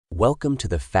Welcome to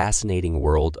the fascinating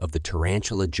world of the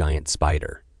Tarantula Giant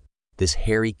Spider. This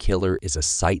hairy killer is a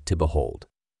sight to behold.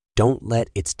 Don't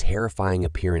let its terrifying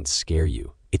appearance scare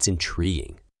you. It's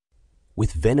intriguing.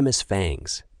 With venomous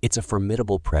fangs, it's a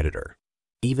formidable predator.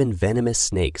 Even venomous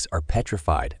snakes are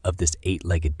petrified of this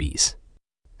eight-legged beast.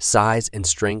 Size and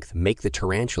strength make the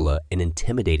tarantula an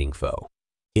intimidating foe.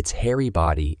 Its hairy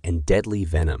body and deadly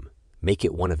venom make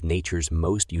it one of nature's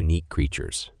most unique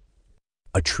creatures.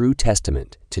 A true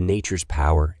testament to nature's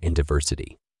power and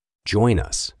diversity. Join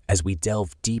us as we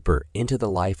delve deeper into the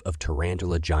life of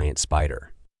Tarantula Giant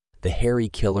Spider, the hairy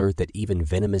killer that even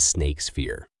venomous snakes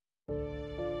fear.